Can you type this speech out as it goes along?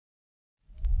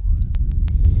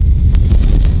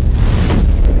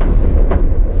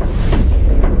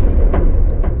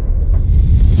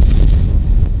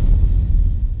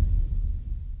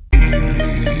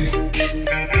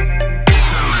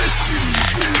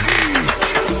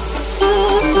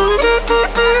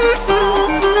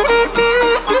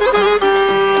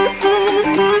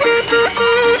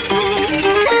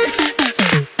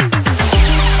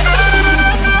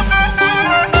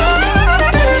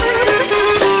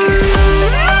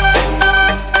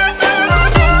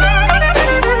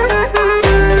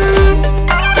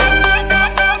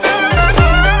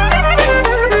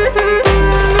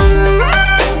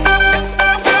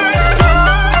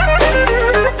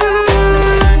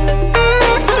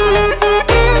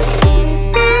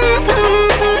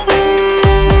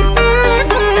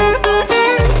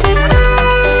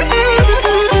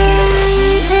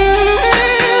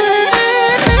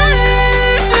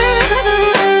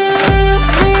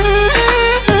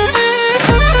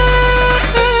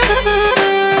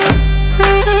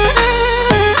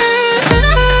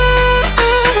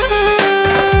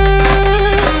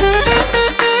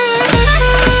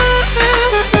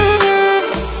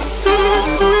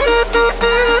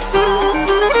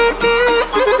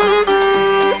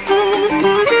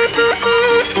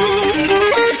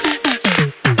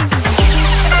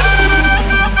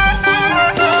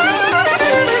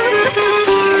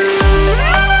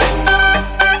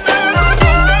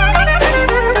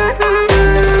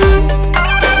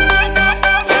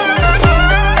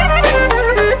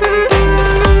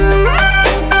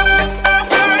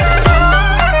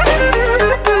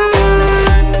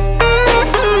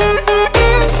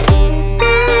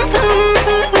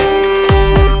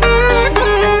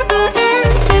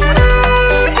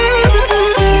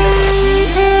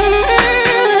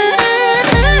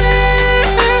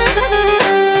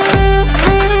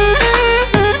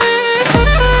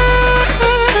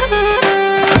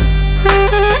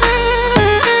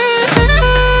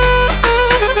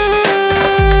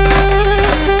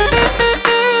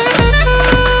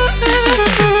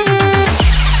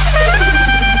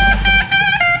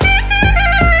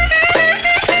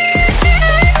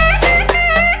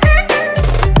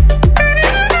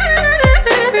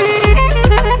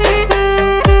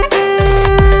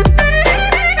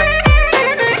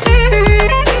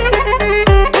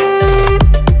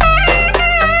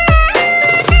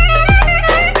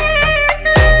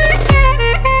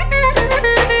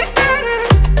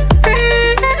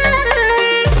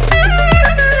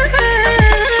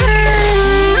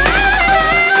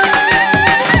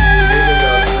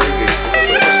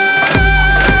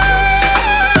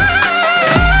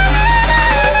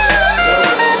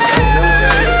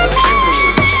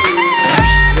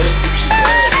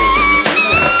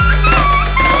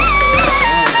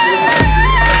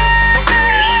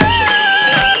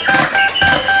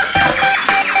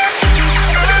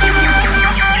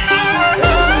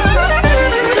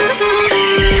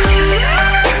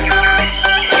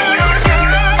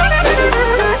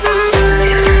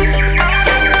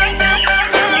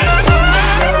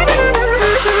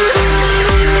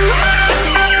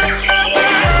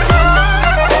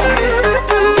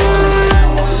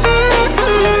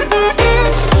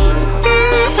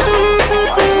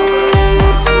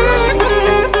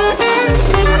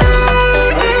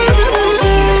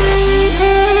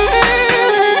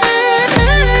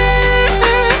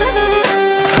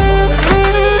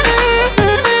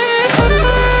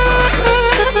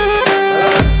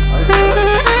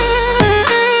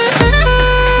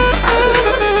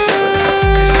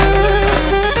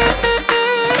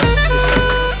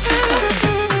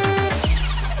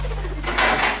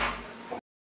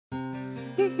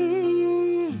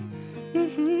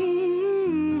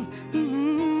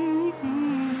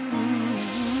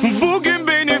Bugün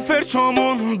beni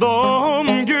Ferçom'un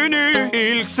doğum günü.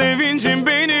 İlk sevincim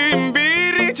benim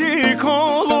biricik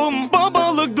oğlum.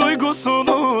 Babalık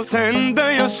duygusunu sende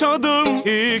yaşadım.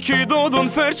 İyi ki doğdun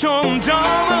Ferçom,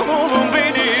 canım oğlum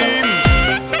benim.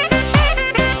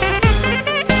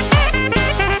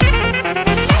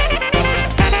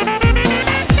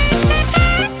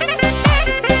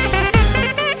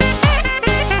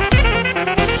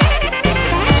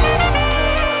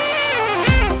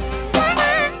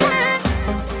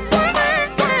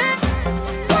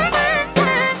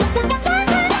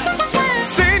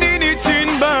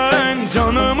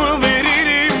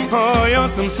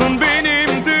 Hayatımsın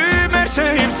benim, tüm her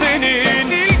şeyim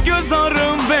senin. İlk göz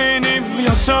ağrım benim,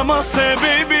 yaşama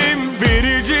sebebim.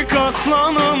 Biricik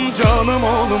aslanım, canım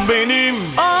oğlum benim.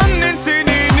 Annen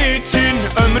senin için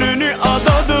ömrünü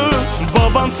adadı.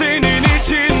 Baban senin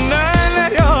için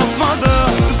neler yapmadı.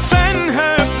 Sen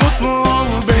hep mutlu ol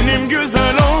benim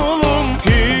güzel oğlum.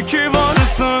 İyi ki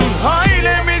varsın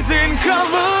ailemizin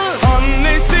kralı.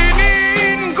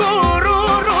 Annesinin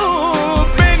gururu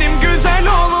benim güzel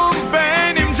oğlum.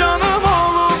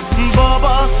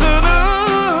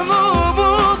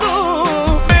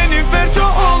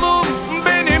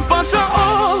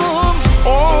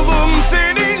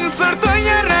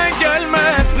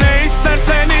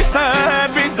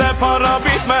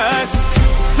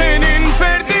 Senin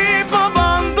ferdi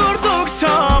baban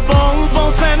durdukça bol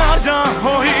bol sen harca,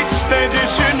 o hiç de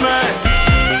düşünmez.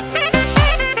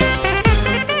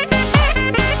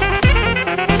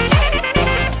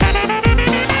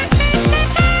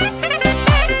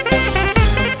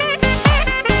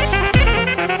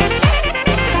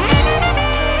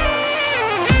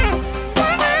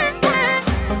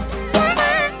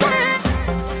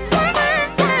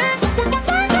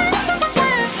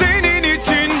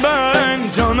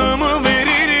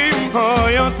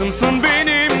 Hayatımsın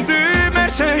benim, tüm her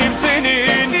şeyim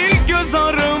senin. İlk göz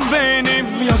ağrım benim,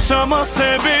 yaşama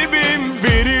sebebim.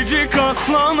 Biricik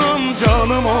aslanım,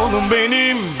 canım oğlum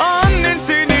benim. Annen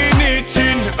senin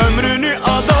için ömrünü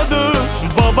adadı.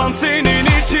 Baban senin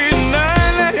için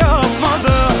neler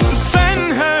yapmadı.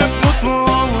 Sen hep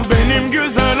mutlu ol benim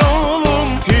güzel oğlum.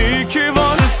 İyi ki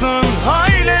varsın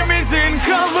ailemizin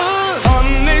kralı.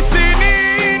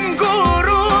 Annesinin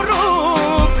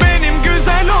gururu benim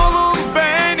güzel oğlum.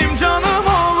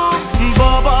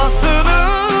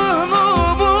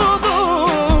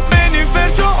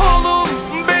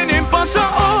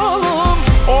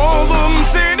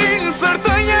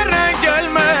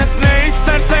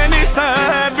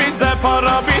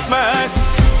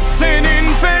 Senin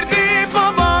ferdi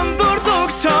baban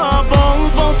durdukça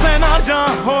bol bol sen harca,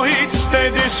 o hiç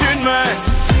de düşünmez.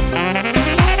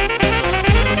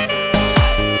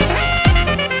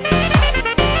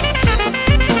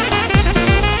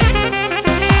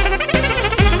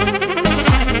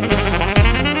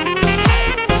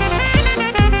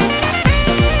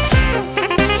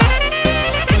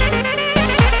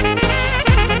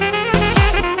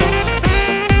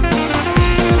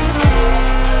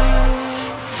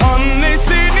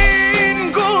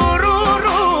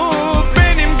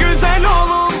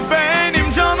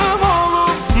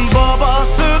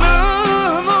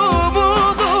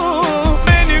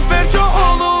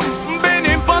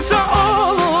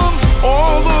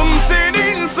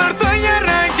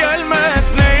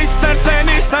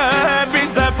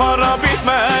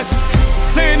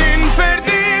 Senin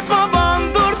ferdi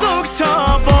baban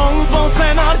durdukça bol bol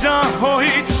sen harca, o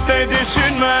hiç de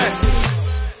düşünmez.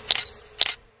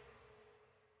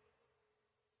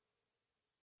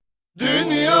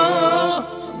 Dünya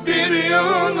bir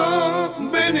yana,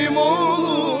 benim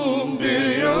oğlum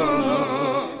bir yana.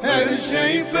 Her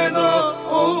şey feda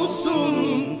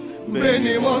olsun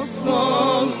benim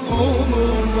aslan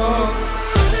oğluma.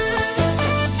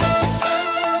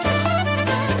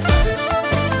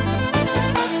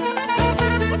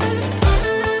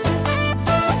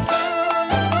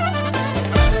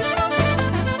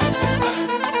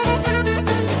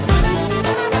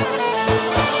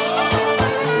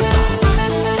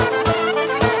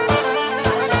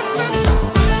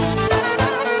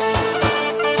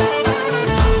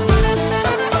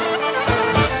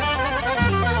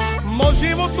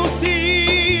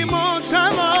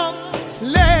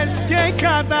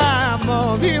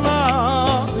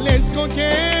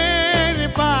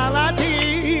 Qualquer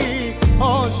palati,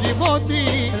 o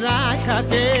životi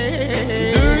rakate.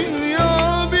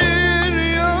 Dünya bir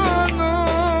yana,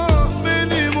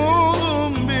 benim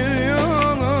oğlum bir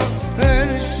yana. Her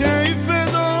şey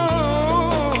feda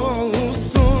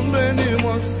olsun benim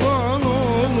aslan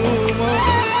oğluma.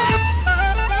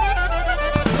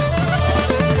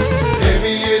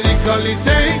 Evi yeri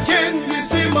kalite,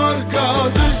 kendisi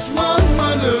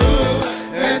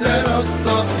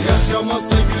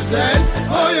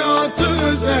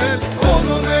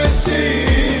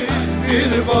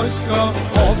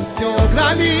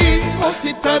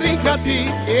si tarikati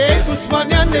e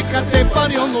dushmania neka te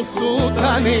pari ono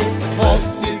sutani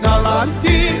Ovsi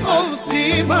talanti,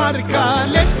 ovsi marka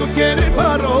Lesko kjeri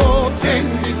baro,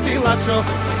 kendi silačo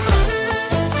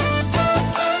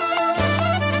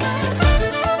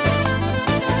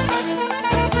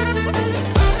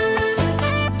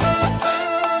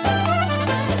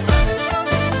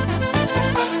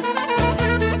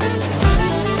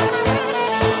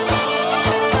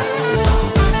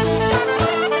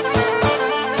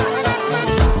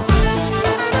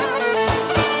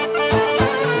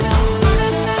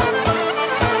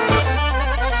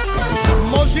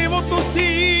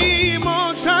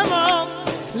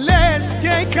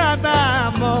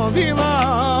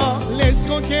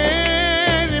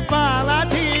Kjer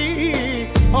palati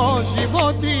o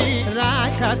životi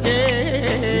rakate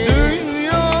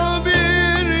Dünya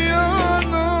bir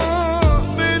yana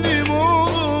benim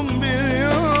oğlum bir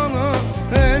yana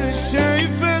Her şey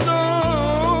feda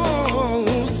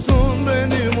olsun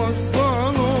benim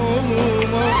aslan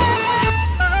oğluma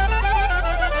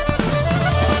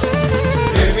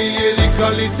Evi yeri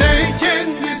kalite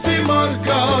kendisi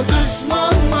marka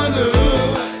düşmanları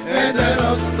eder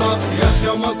hasta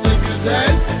Yaşaması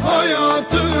güzel,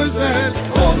 hayatı özel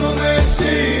Onun her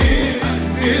şeyi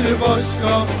bir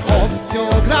başka Ovsi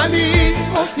ograni,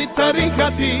 ovsi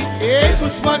tarikati E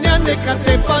dushmania neka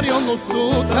te pari ono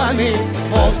sutani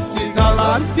Ovsi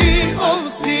talanti,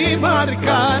 ovsi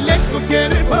marka Lesko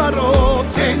kjeri baro,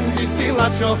 kendi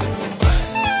silačo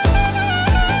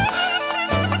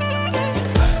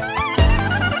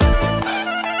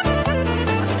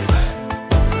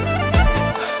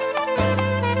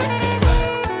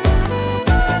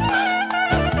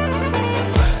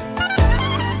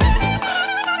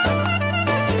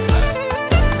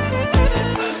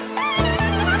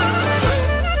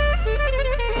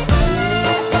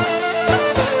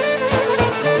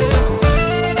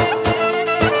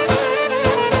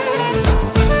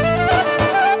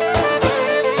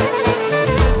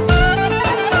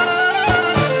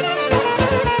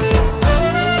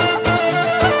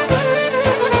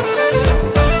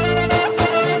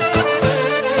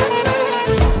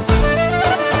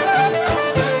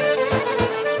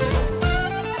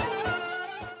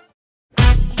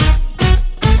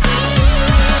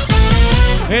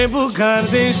Bu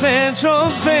kardeşler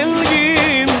çok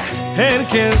zengin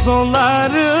Herkes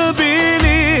onları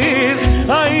bilir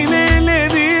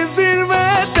Aileleri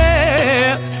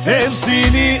zirvede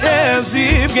Hepsini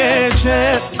ezip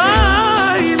geçer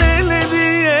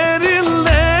Aileleri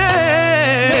yerinde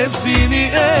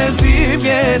Hepsini ezip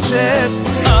geçer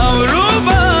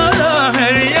Avrupa'da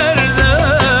her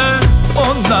yerde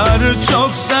Onları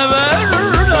çok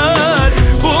severler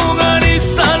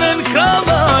Bulgaristan'ın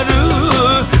kralları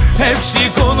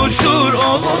Hepsi konuşur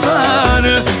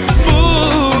onları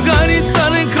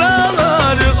Bulgaristan'ın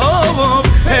kralları oh,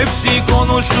 hepsi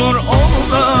konuşur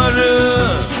onları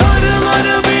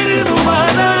Karıları bir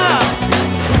numara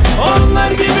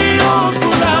Onlar gibi yok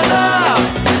burada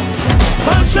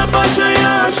Paşa paşa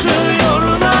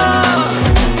yaşıyorlar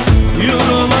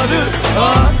Euroları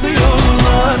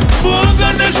atıyorlar Bu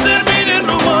kardeşler bir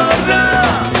numara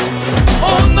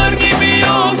Onlar gibi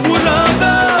yok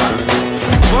burada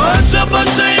Paşa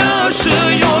paşa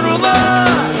yaşıyorlar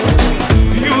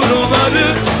Euroları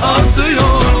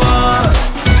atıyorlar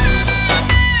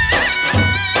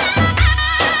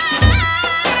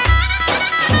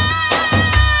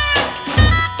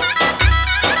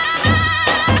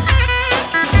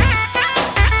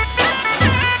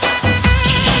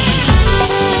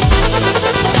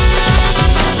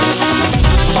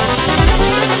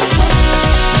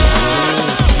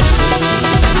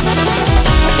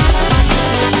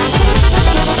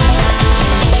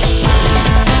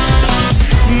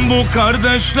Bu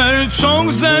kardeşler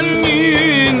çok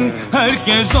zengin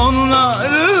Herkes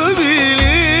onları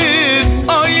bilir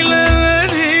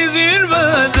Aileleri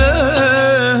zirvede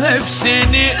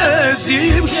Hepsini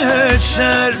ezip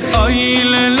geçer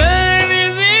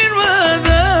Aileleri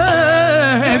zirvede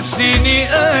Hepsini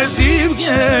ezip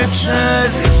geçer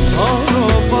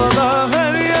Avrupa'da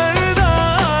her yerde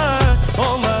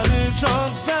Onları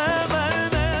çok severler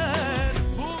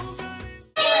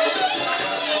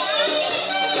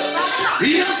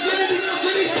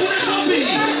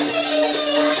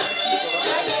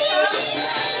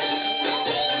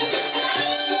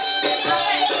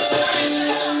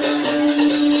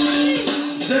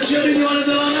milioane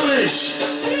de la Mureș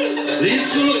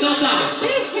Prințul tata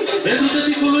Pentru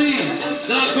tăticul lui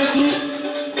Dar pentru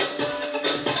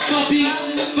Papi,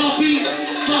 papi,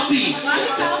 papi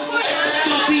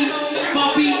Papi,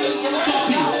 papi,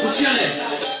 papi Luciane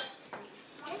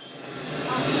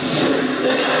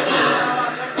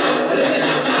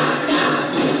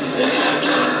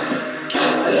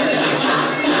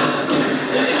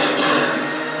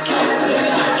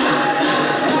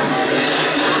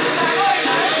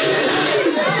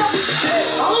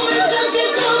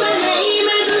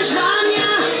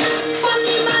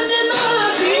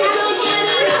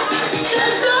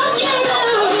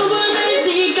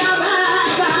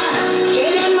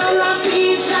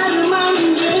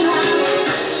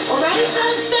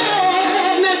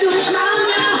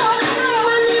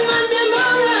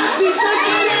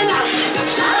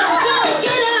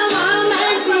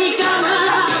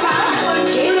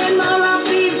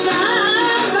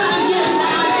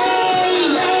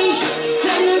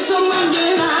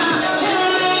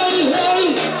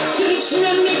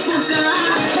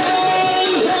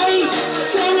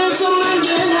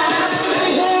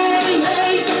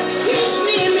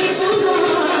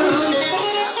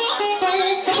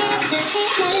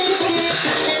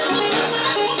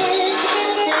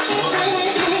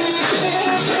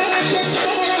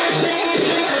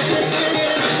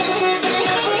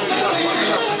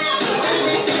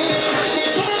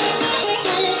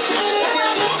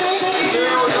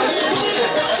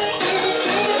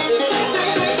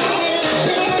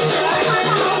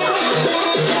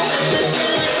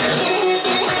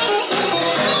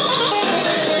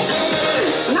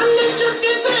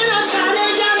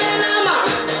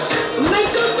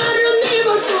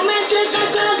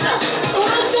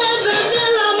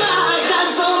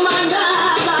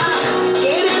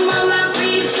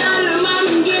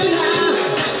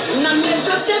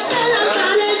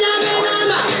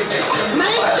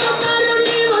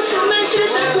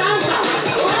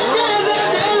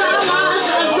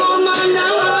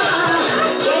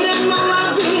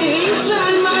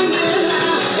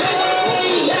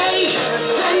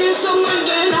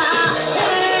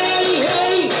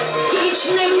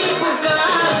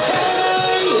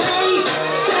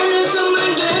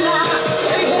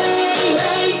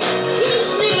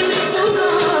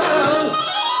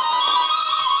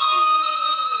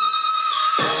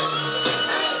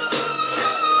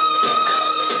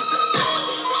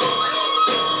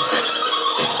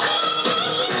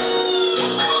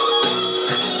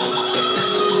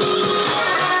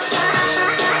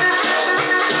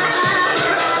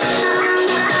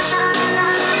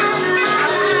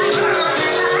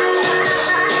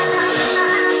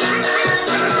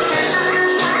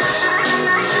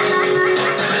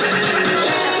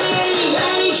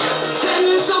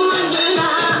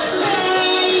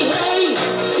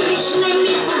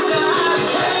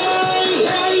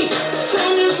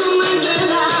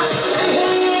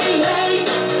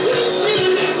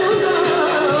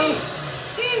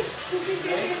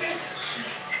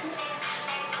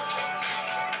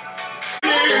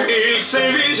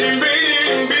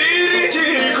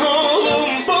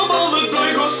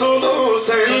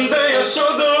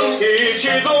yaşadım. İyi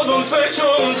ki doğdun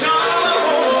Feçom, canım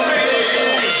oğlum benim.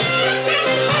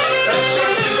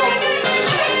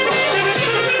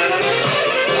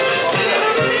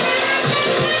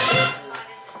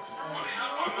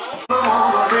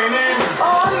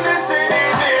 Anne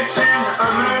senin için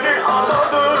ömrünü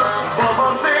adadı,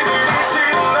 baban senin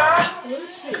için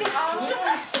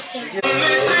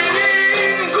anne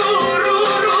senin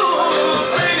gururun,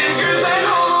 benim güzel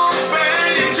oğlum,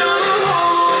 benim canım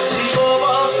oğlum,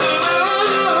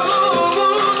 babasının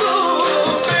umudu,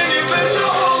 benim Feço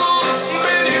oğlum,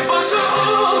 benim paşa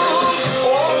oğlum,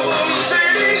 oğlum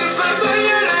senin sırtın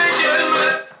yere gelme.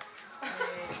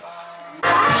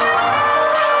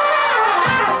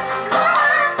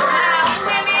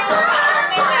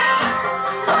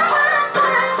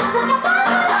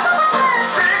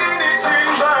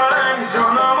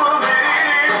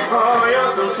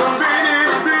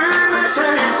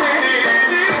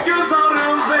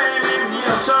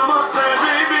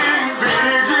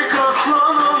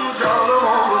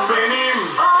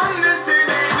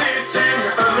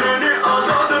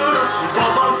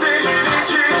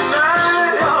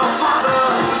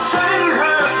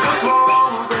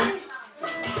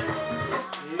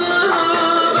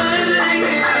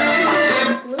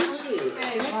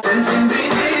 Sensin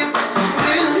benim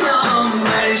dünyam,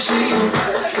 her şeyim.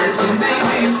 Sensin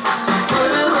benim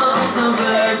pırlanta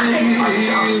bebeğim.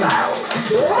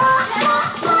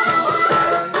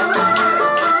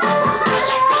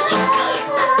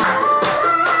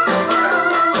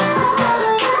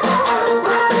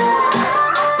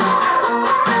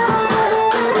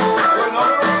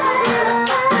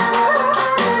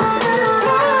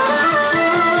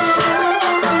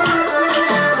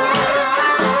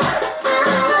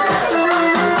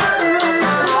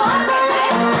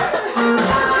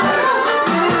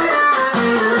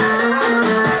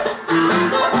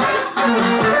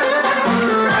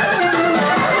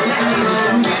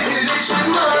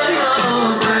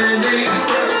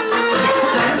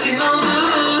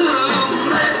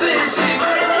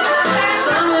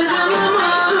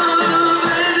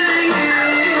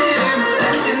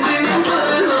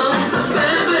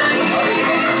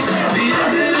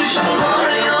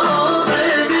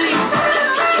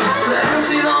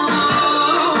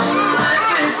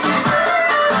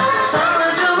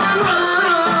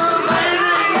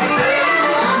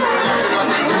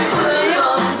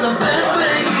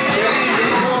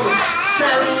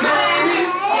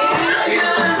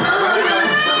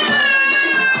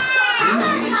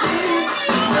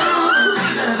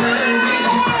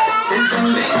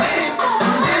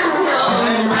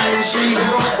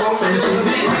 Sensin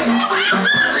benim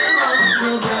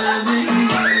pırlanta bebeğim.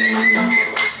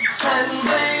 Sen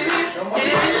benim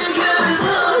el göz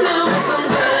ağrımsın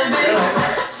bebeğim.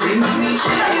 Senin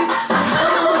için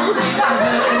canımı bile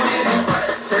veririm.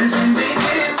 Sensin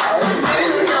benim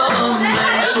dünyam,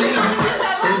 her şeyim.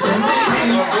 Sensin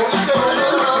benim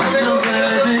pırlanta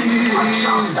bebeğim.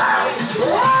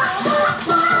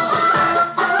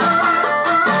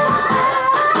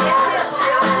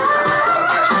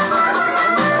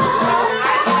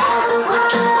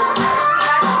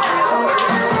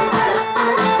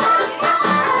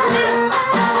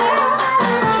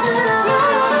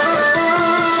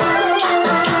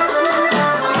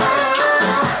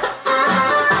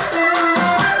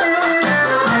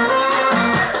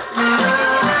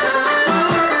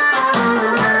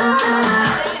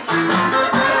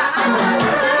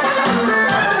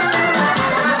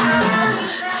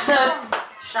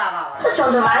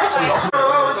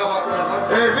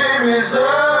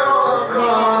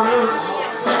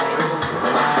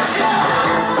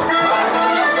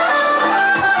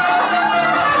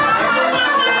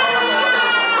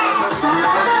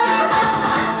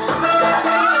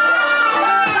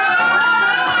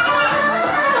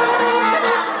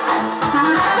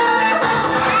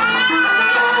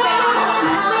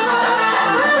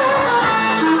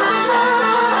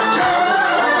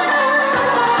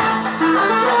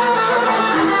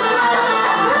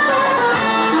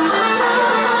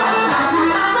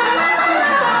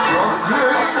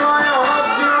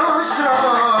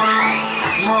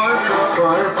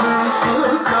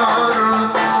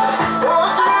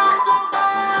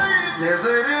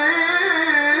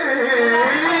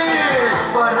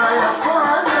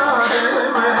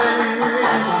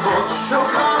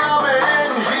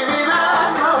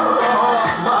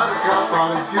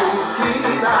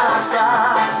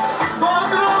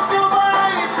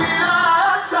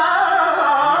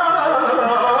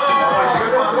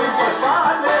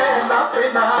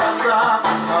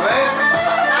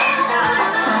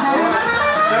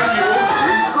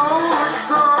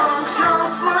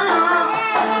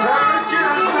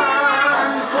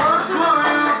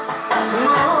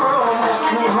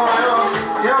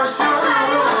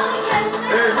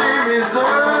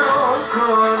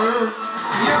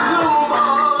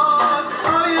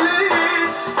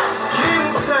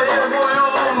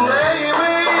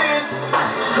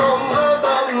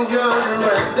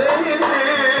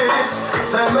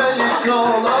 temeli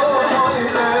sağlam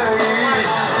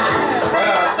eyleyiz.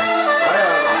 Bayar.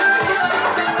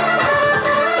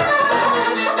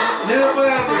 Ne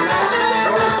bayar bu ya?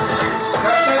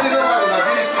 Kaç tane de var burada?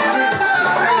 1, 2, 3, 4.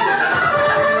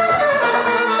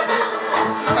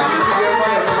 Hadi bir gel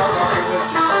bayar. Bak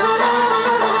bakabilirsin.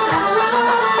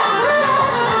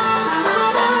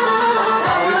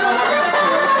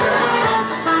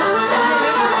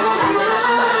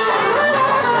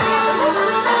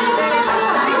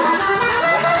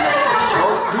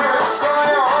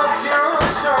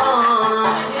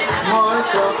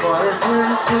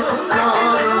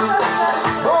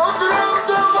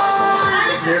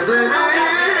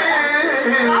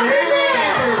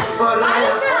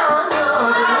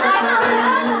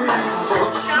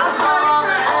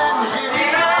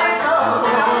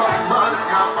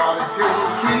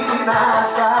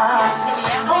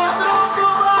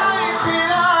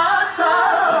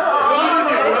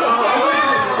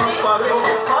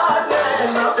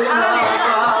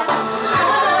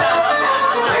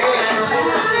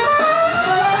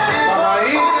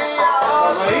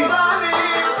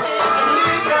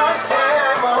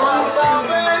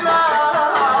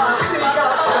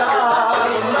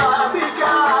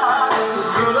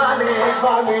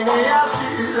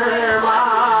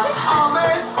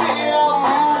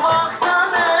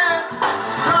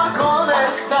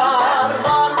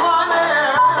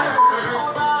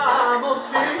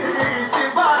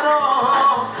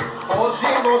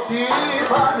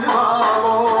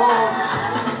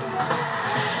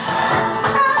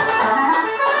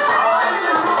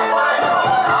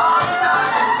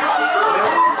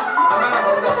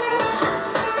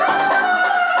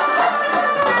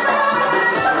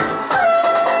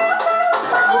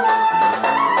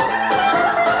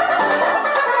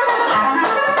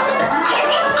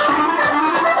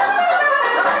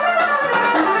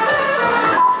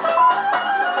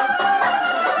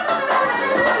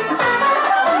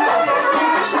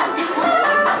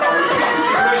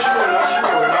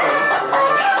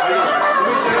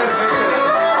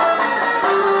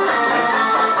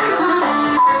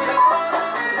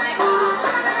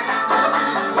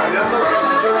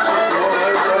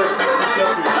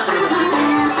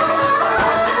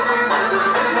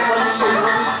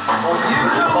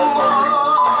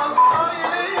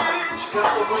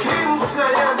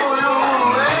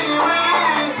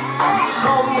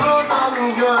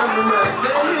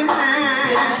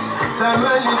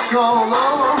 Temeli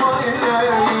sağlam